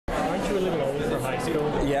you a little old for high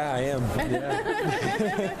school? Yeah, I am. Yeah.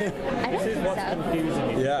 This is what's confusing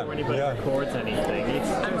me before anybody records anything. It's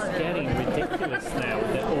just getting ridiculous now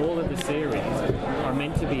that all of the series are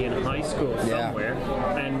meant to be in high school somewhere,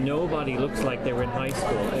 and nobody looks like they were in high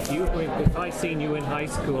school. If I seen you in high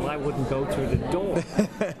school, I wouldn't go through the door.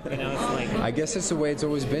 You know, it's like, I guess it's the way it's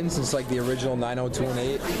always been since like the original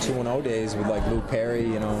 90210 days with like Luke Perry,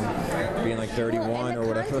 you know, being like 31 or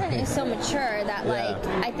whatever. The content is so mature that like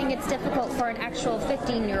I think it's difficult for an actual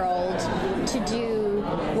 15-year-old to do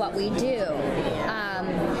what we do.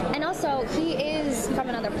 And also, he is from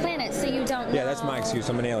another planet, so you don't know. Yeah, that's my excuse.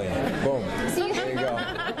 I'm an alien. Boom. So there you go.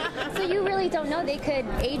 So you really don't know. They could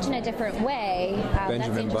age in a different way.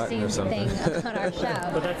 Benjamin that's the Button or something. thing about our show.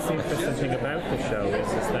 but that's the interesting thing about the show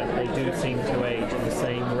is that they do seem to age at the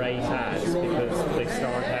same rate as, because they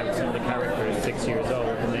start out, some of the characters 6 years old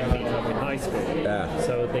and then meet up in high school. Yeah.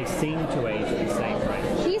 So they seem to age at the same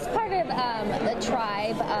rate. He's part of the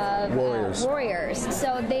tribe of warriors. So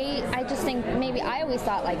I just think maybe I always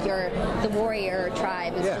thought like the warrior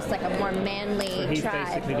tribe is just like a more manly so he's tribe.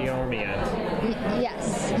 Basically the army ant.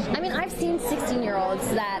 Yes. I mean, I've seen 16-year-olds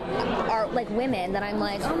that are like women that I'm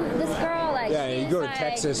like, oh, this girl, like. Yeah, you go to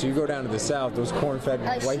Texas, or you go down to the South, those corn-fed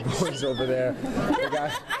white boys over there.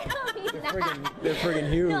 They're friggin'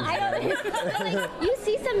 huge. No, I don't. Like, you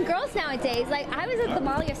see some girls nowadays. Like I was at the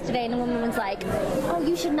mall yesterday, and a woman was like, "Oh,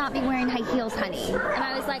 you should not be wearing high heels, honey." And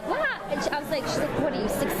I was like, "What?" And I was like, "She's like, what are you,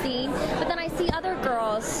 16?" But then I see other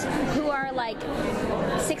girls who are like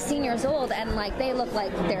 16 years old, and like they look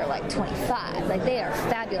like they're like 25. Like they are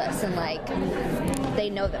fabulous, and like they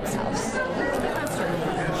know themselves.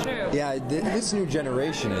 True. Yeah, this new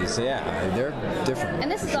generation is, they're different.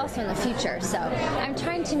 And this is also in the future, so I'm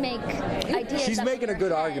trying to make ideas. She's making a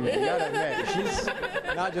good argument, you gotta admit. She's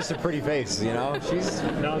not just a pretty face, you know? She's...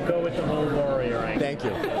 No, go with the whole warrior angle.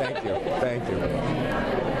 Thank you.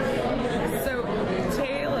 So,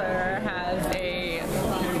 Taylor has a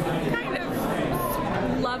kind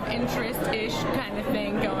of love interest-ish kind of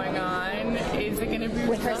thing going on. Is it going to be...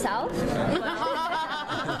 With herself?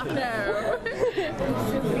 No.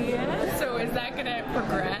 Sophia? So is that going to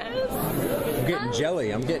progress? I'm getting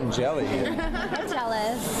jelly. I'm jealous.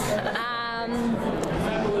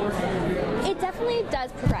 It definitely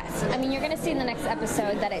does progress. I mean, you're going to see in the next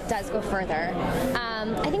episode that it does go further.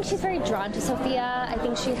 I think she's very drawn to Sophia. I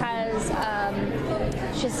think she has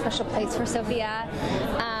a special place for Sophia.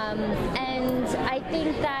 And I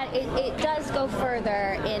think that it does go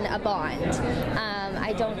further in a bond.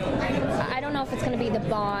 I don't know if it's going to be the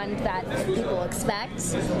bond that people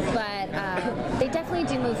expect, but they definitely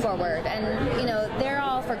do move forward. And, you know, they're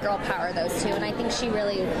all for girl power, those two. And I think she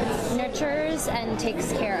really nurtures and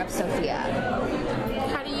takes care of Sophia.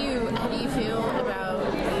 How do you feel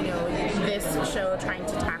about, you know, this show trying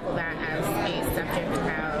to tackle that as a subject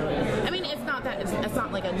about, I mean, it's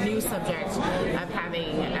not like a new subject of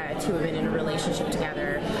having two women in a relationship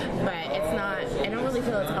together, but it's not, I don't really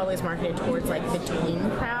feel it's always marketed towards like the teen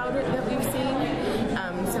crowd that we've seen.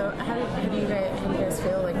 So how do you guys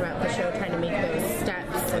feel like about the show trying to make those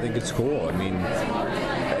steps? I think it's cool. I mean,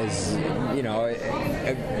 as you know,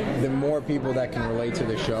 the more people that can relate to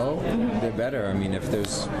the show, the better. I mean, if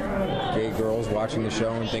there's gay girls watching the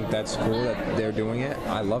show and think that's cool that they're doing it,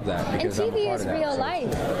 I love that because and TV I'm a part is of that. real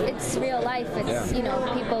life. It's real life. It's you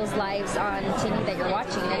know, people's lives on TV that you're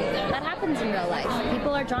watching, and that happens in real life.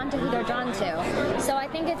 People are drawn to who they're drawn to. So I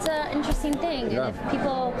think it's an interesting thing. Yeah. And if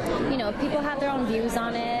people, you know, people have their own views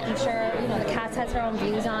on it. I'm sure, you know, the cast has their own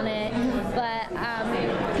views on it. But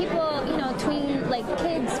people, you know,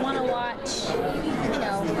 kids want to watch, you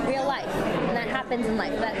know, real life, and that happens in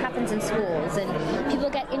life. That happens in schools, and people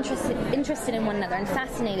get interested in one another and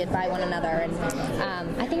fascinated by one another. And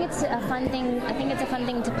I think it's a fun thing. I think it's a fun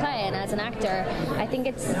thing to play. And as an actor, I think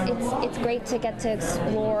it's great to get to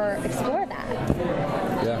explore that.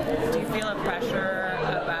 Yeah. Do you feel a pressure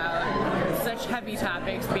about such heavy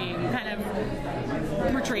topics being kind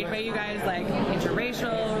of portrayed by you guys, like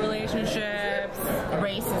interracial relationships,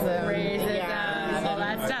 racism, all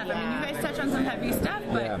that stuff? I mean, you guys touch on some heavy stuff,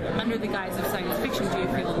 but under the guise of science fiction, do you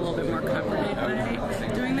feel a little bit more comforted by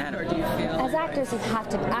doing that, or do you feel... As actors, you have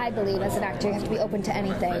to, I believe, as an actor, you have to be open to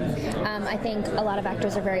anything. I think a lot of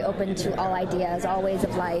actors are very open to all ideas, all ways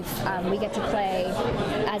of life. We get to play,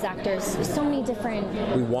 as actors, so many different...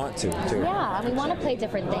 We want to, too. Yeah, we want to play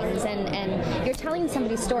different things, and you're telling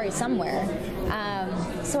somebody's story somewhere.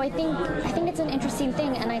 So I think it's an interesting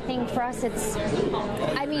thing, and I think for us it's,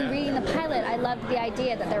 I mean, reading the pilot, I loved the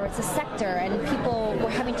idea that there was a sector and people were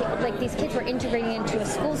having to, like, these kids were integrating into a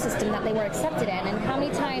school system that they were accepted in, and how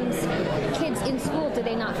many times kids in school do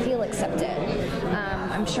they not feel accepted?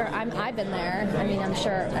 I'm sure I've been there. I mean, I'm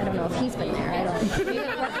sure, I don't know if he's been there. I don't.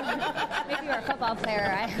 Maybe you were a football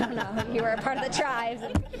player. I don't know. You were a part of the tribes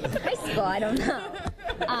in high school. I don't know.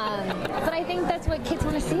 But I think that's what kids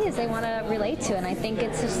want to see, is they want to relate to, and I think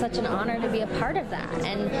it's just such an honor to be a part of that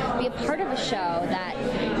and be a part of a show that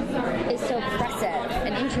is so progressive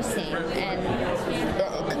and interesting and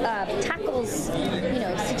tackles, you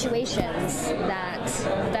know, situations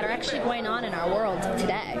that are actually going on in our world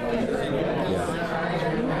today.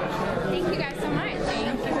 Thank you guys so much.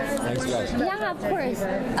 Thank you. Thanks, guys. Yeah, of course.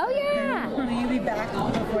 Oh yeah. Will you be back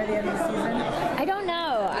before the end of the season? I don't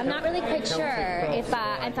know. I'm not really quite sure if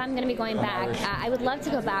I'm going to be going back. I would love to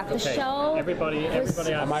go back. The show. Everybody.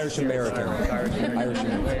 I'm Irish American.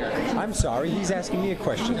 I'm sorry, he's asking me a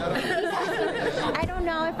question. I don't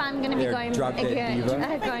know if I'm going to be going back.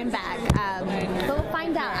 But we'll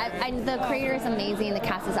find out. The creator is amazing. The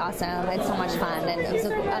cast is awesome. It's so much fun, and it was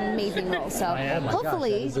an amazing role. So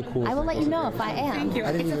hopefully, I will let you know if I am. Thank you.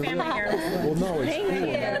 It's a family heirloom. Well, no, it's cool.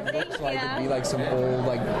 It looks like it'd be like some old,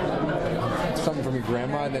 like something from your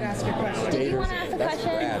grandma, and then date her. That's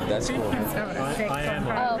rad. That's cool. I am.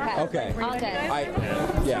 Oh, Okay. All good.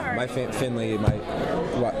 My Finley,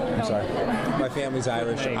 I'm sorry. My family's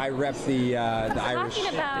Irish. I rep the Irish.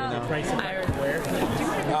 Talking about Irish.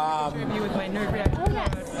 With my nerd reaction. Oh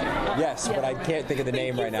yes. Yes, but I can't think of the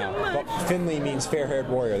name right now. But Finley means fair-haired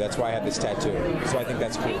warrior. That's why I have this tattoo. So I think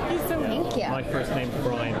that's cool. Thank you. My first name's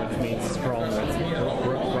Brian, which means strong.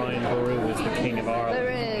 Brian Baru is the king of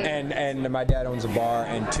Ireland. And my dad owns a bar,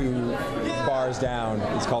 and 2 bars down,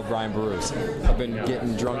 it's called Brian Baru's. I've been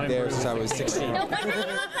getting drunk there since I was 16. No,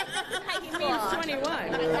 He means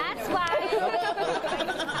 21. that's why.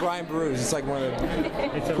 Brian Baru's, it's like one of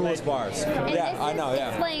the coolest bars. And Yeah, this I know, yeah.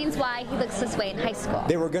 explains why he looks this way in high school.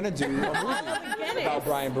 They were going to do a movie about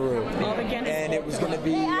Brian Baru, and it was going to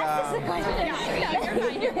be, They asked us a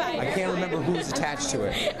question. You're fine. I can't remember who was attached to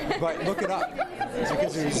it, but look it up,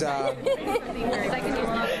 because it was, I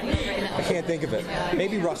can't think of it.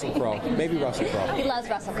 Maybe Russell Crowe. He loves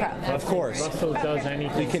Russell Crowe. Of course. Russell does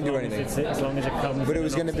anything. He can do anything. As long as it comes. But it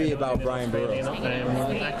was going to be about Brian Baru.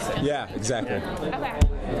 Accent. Yeah, exactly.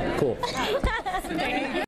 Cool.